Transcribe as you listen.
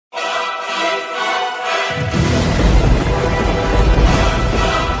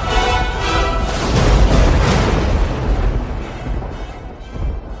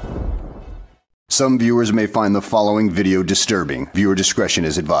Some viewers may find the following video disturbing. Viewer discretion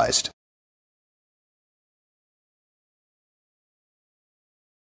is advised.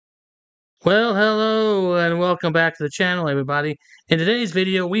 Well, hello and welcome back to the channel, everybody. In today's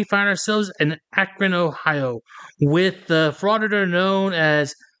video, we find ourselves in Akron, Ohio, with the frauditor known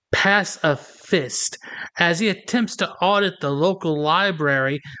as Pass a Fist, as he attempts to audit the local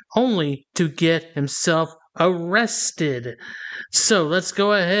library only to get himself arrested. So let's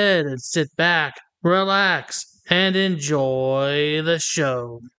go ahead and sit back, relax, and enjoy the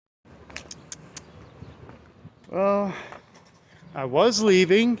show. Well, I was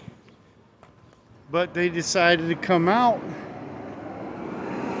leaving, but they decided to come out.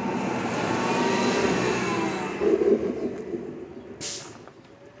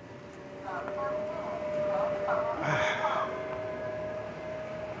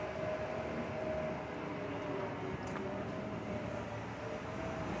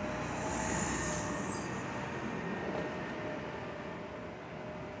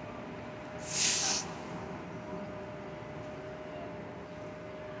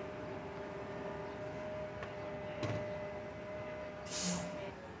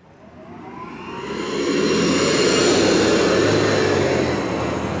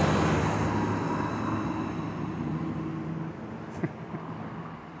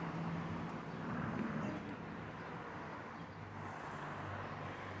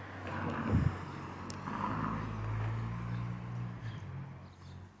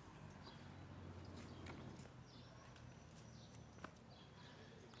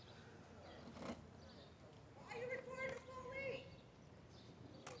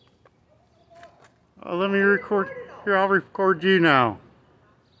 Let me record. Here, I'll record you now.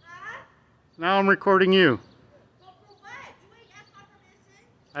 Now I'm recording you.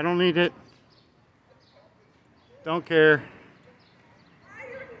 I don't need it. Don't care.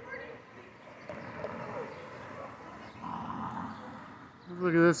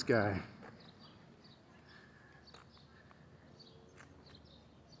 Look at this guy.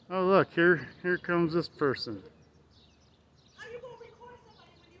 Oh look, here comes this person.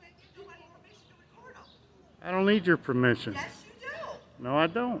 I don't need your permission. Yes, you do. No, I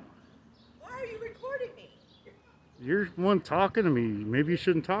don't. Why are you recording me? You're the one talking to me. Maybe you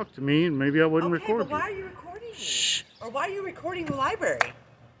shouldn't talk to me, and maybe I wouldn't record but why are you recording me? Shh. Or why are you recording the library?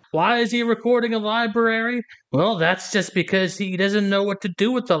 Why is he recording a library? Well, that's just because he doesn't know what to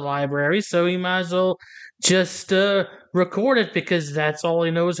do with the library, so he might as well just record it because that's all he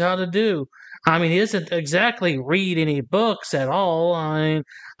knows how to do. I mean, he doesn't exactly read any books at all. I mean,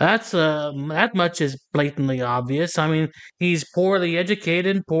 that much is blatantly obvious. I mean, he's poorly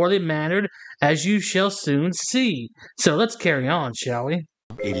educated and poorly mannered, as you shall soon see. So let's carry on, shall we?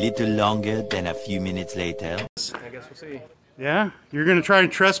 A little longer than a few minutes later. I guess we'll see. Yeah? You're gonna try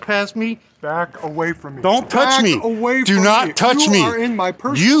and trespass me? Back away from me. Don't touch me. Away Do from not me. touch you me. You are in my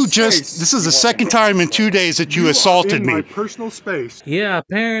personal You space. just, this is the second time in 2 days that you assaulted are in me. my personal space. Yeah,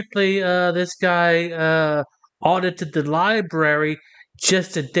 apparently this guy audited the library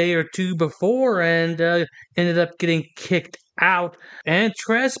just a day or two before and ended up getting kicked out and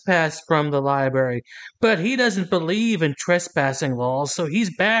trespassed from the library. But he doesn't believe in trespassing laws, so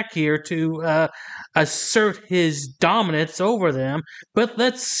he's back here to assert his dominance over them. But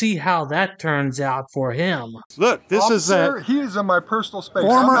let's see how that turns out for him. Look, this is Officer, a he is in my personal space.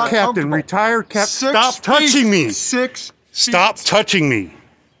 former I'm not captain, comfortable. retired captain. 6 Stop touching feet. me. 6 Stop feet. touching me.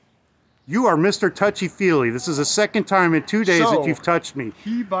 You are Mr. Touchy-feely. This is the second time in 2 days that you've touched me.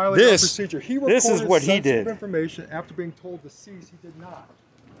 He violated our procedure. He this is reported what he sensitive did. information after being told to cease. He did not.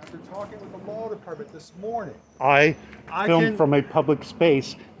 After talking with the law department this morning. I filmed from a public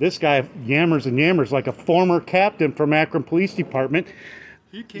space. This guy yammers and yammers like a former captain from Akron Police Department.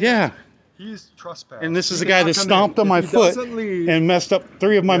 He can't. Yeah. He's trespassed. And this is He the guy cannot that come stomped in. on my If he foot doesn't leave, and messed up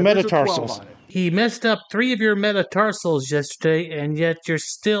 3 of my there's a 12 metatarsals. on it. He messed up 3 of your metatarsals yesterday, and yet you're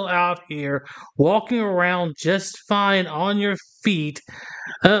still out here walking around just fine on your feet.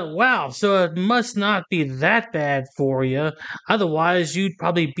 Wow, so it must not be that bad for you. Otherwise, you'd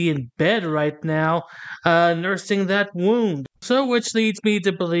probably be in bed right now, nursing that wound. So, which leads me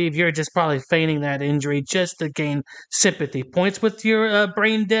to believe you're just probably feigning that injury just to gain sympathy points with your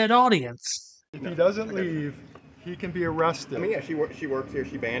brain-dead audience. If he doesn't leave, he can be arrested. I mean, yeah, she works here.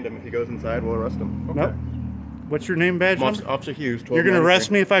 She banned him. If he goes inside, we'll arrest him. Okay. Nope. What's your name, badge number? Officer Hughes. You're going to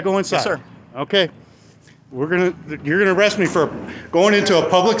arrest me if I go inside? Yes, sir. Okay. You're going to arrest me for going into a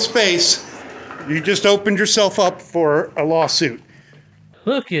public space. You just opened yourself up for a lawsuit.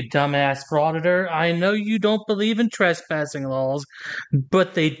 Look, you dumbass frauditor, I know you don't believe in trespassing laws,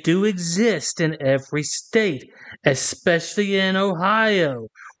 but they do exist in every state, especially in Ohio,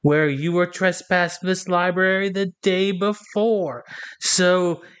 where you were trespassing this library the day before.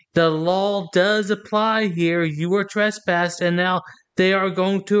 So the law does apply here. You were trespassed, and now they are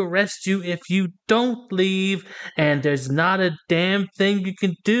going to arrest you if you don't leave, and there's not a damn thing you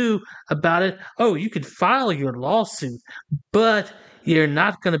can do about it. Oh, you can file your lawsuit, but you're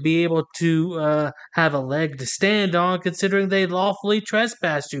not going to be able to have a leg to stand on considering they lawfully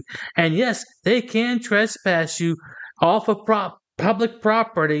trespassed you. And yes, they can trespass you off of public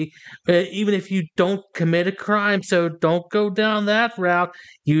property, even if you don't commit a crime. So don't go down that route.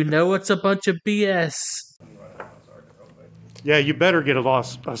 You know it's a bunch of BS. Yeah, you better get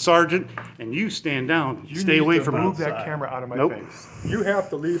a sergeant, and you stand down. You Stay need away to from move me. that camera out of my Nope. face. You have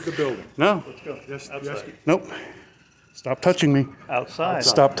to leave the building. No. Let's go. Yes. Nope. Stop touching me. Outside.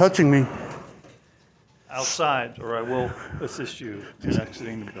 Stop touching me. Outside, or I will assist you in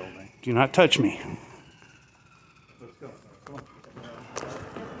exiting the building. Do not touch me.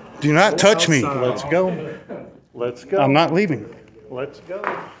 Do not touch me. outside. Let's go. Let's go. I'm not leaving. Let's go.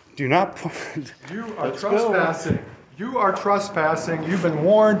 Do not. You are trespassing. You are trespassing. You've been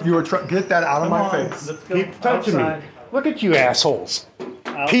warned. You are get that out of my face. Let's go. Keep touching Outside. me. Look at you assholes.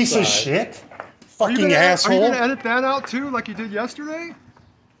 Piece of Outside. shit. Are you Fucking gonna asshole. edit that out too, like you did yesterday?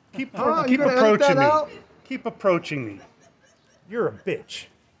 Keep Huh? keep You gonna edit approaching that me. out? Keep approaching me. You're a bitch.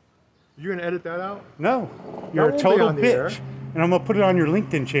 You gonna edit that out? No, you're That a won't be total on the air. bitch. And I'm gonna put it on your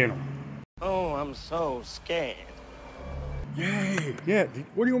LinkedIn channel. Oh, I'm so scared. Yay! Yeah.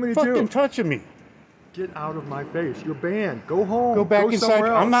 What do you want me to Fucking do? touching me. Get out of my face. You're banned. Go home. Go back inside.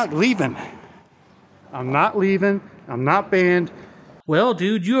 somewhere else. I'm not leaving. I'm not leaving. I'm not banned. Well,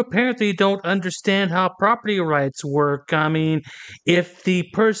 dude, you apparently don't understand how property rights work. I mean, if the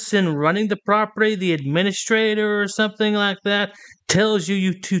person running the property, the administrator or something like that, tells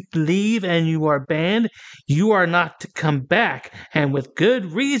you to leave and you are banned, you are not to come back. And with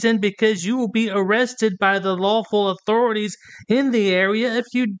good reason, because you will be arrested by the lawful authorities in the area if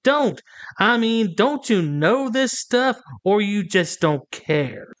you don't. I mean, don't you know this stuff, or you just don't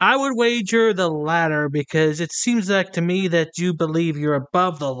care? I would wager the latter, because it seems like to me that you believe you're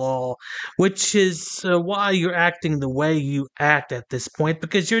above the law, which is why you're acting the way you act at this point,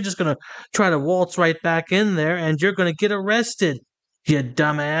 because you're just going to try to waltz right back in there and you're going to get arrested, you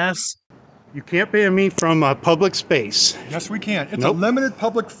dumbass. You can't ban me from a public space. Yes, we can. It's Nope. a limited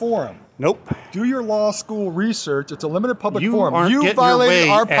public forum. Nope. Do your law school research. It's a limited public You forum. aren't You getting violated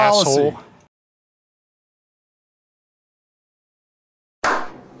your way, our policy. asshole.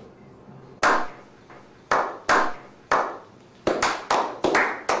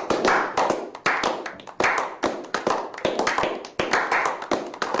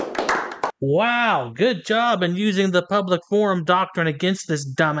 Wow, good job in using the public forum doctrine against this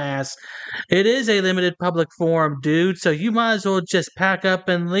dumbass. It is a limited public forum, dude, so you might as well just pack up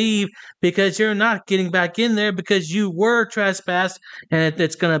and leave, because you're not getting back in there because you were trespassed, and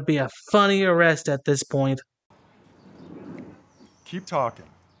it's going to be a funny arrest at this point. Keep talking.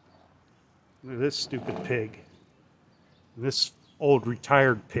 Look at this stupid pig. This old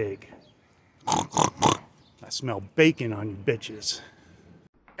retired pig. I smell bacon on you bitches.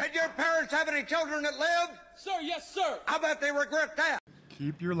 Did your parents have any children that lived? Sir, yes, sir. I bet they regret that.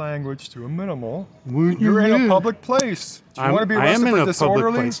 Keep your language to a minimal. What do You're you in a mean? public place. Do you want to be I arrested am in for a disorderly?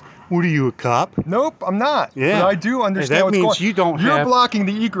 public place. What are you, a cop? Nope, I'm not. Yeah. But I do understand that what's means going. you don't You're have- blocking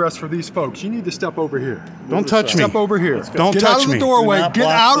the egress for these folks. You need to step over here. Don't touch me. Step over here. Don't Get touch out of the me. doorway. Do not Get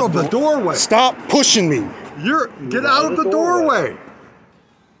block out the of the doorway. Stop pushing me. Get out of the doorway.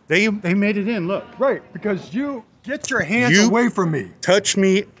 They made it in, look. Right, because you get your hands You- away from me. Touch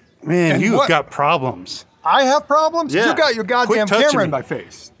me. Man, And you've what- got problems. I have problems? Yeah. You got your goddamn Quit touching camera in me. my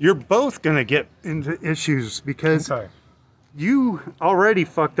face. You're both going to get into issues because Okay. you already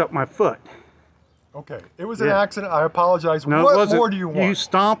fucked up my foot. Okay. It was an Yeah. accident. I apologize. No, it What wasn't. more do you want? You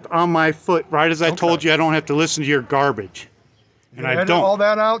stomped on my foot right as I Okay. told you I don't have to listen to your garbage. You edit all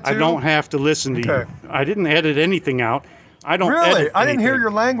that out too? I don't have to listen to Okay. you. I didn't edit anything out. I don't Really? edit I didn't hear anything.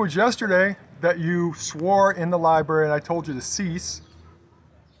 your language yesterday that you swore in the library and I told you to cease.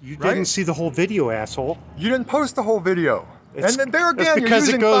 You right? didn't see the whole video, asshole. You didn't post the whole video. It's- and then there that's again, you're because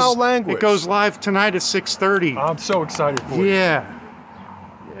using foul language. It goes live tonight at 6:30. I'm so excited for you. Yeah.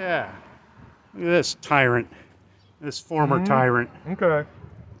 Yeah. Look at this tyrant. This former tyrant. Okay.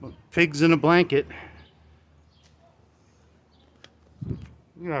 Pigs in a blanket.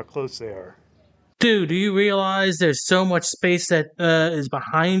 Look how close they are. Dude, do you realize there's so much space that is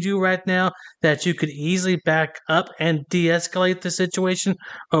behind you right now that you could easily back up and de-escalate the situation?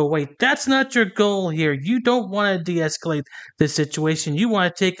 Oh wait, that's not your goal here. You don't want to de-escalate the situation. You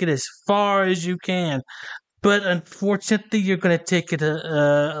want to take it as far as you can. But unfortunately, you're going to take it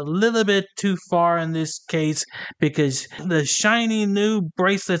a little bit too far in this case because the shiny new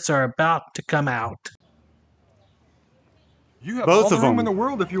bracelets are about to come out. You have Both all the of room them. in the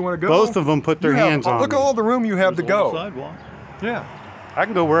world if you want to go. Both of them put their hands on Look me. at all the room you have to go. Sidewalk. Yeah. I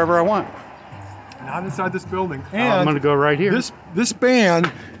can go wherever I want. Not inside this building. I'm And going to go right here. this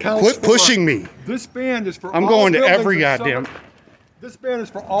band counts Quit pushing me. This band is for I'm all going to buildings every in goddamn. Summit. This band is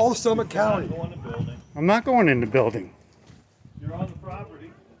for all of Summit County. Go in the building. I'm not going in the building. You're on the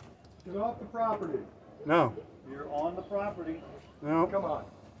property. Get off the property. No. You're on the property. No. Come on.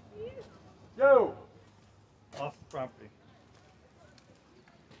 Yo. Off the property.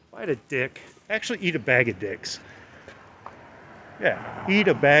 Bite a dick. Actually, eat a bag of dicks. Yeah, eat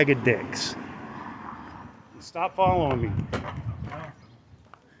a bag of dicks. Stop following me.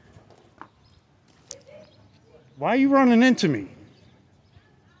 Why are you running into me?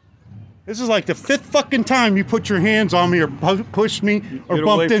 This is like the 5th fucking time you put your hands on me or pushed me or Get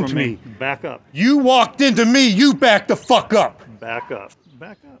away bumped from into me. Back up. You walked into me, you back the fuck up. Back up.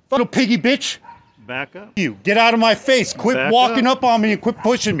 Back up. Little piggy bitch. Back up. You, get out of my face. Quit Back walking up. up on me and quit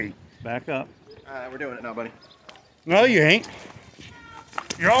pushing me. Back up. We're doing it now, buddy. No, you ain't.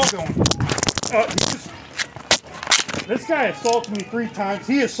 You're all going. This guy assaulted me 3 times.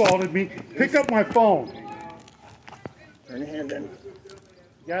 He assaulted me. Pick up my phone. Turn your hand in.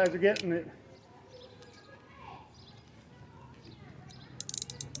 You guys are getting it.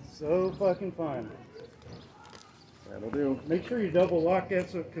 So fucking fine. That'll do. Make sure you double lock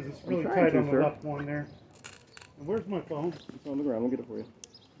that because it's really trying tight to, on the sir. left one there. And where's my phone? It's on the ground. We'll get it for you.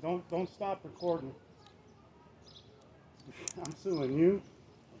 Don't stop recording. I'm suing you.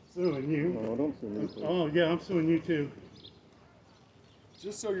 I'm suing you. No, don't sue me, please. Oh yeah, I'm suing you too.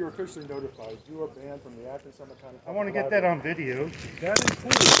 Just so you're officially notified, you are banned from the Akron Summit County. I want to get that on video. That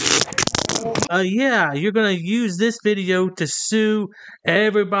includes. Yeah, you're going to use this video to sue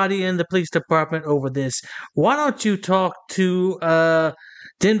everybody in the police department over this. Why don't you talk to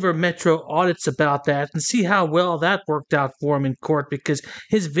Denver Metro Audits about that and see how well that worked out for him in court, because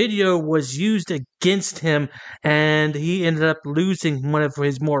his video was used against him and he ended up losing one of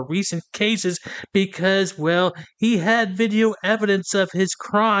his more recent cases because, well, he had video evidence of his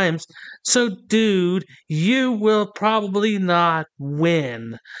crimes. So, dude, you will probably not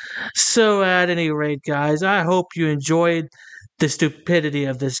win. So, at any rate, guys, I hope you enjoyed the stupidity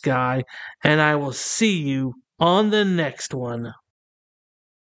of this guy, and I will see you on the next one.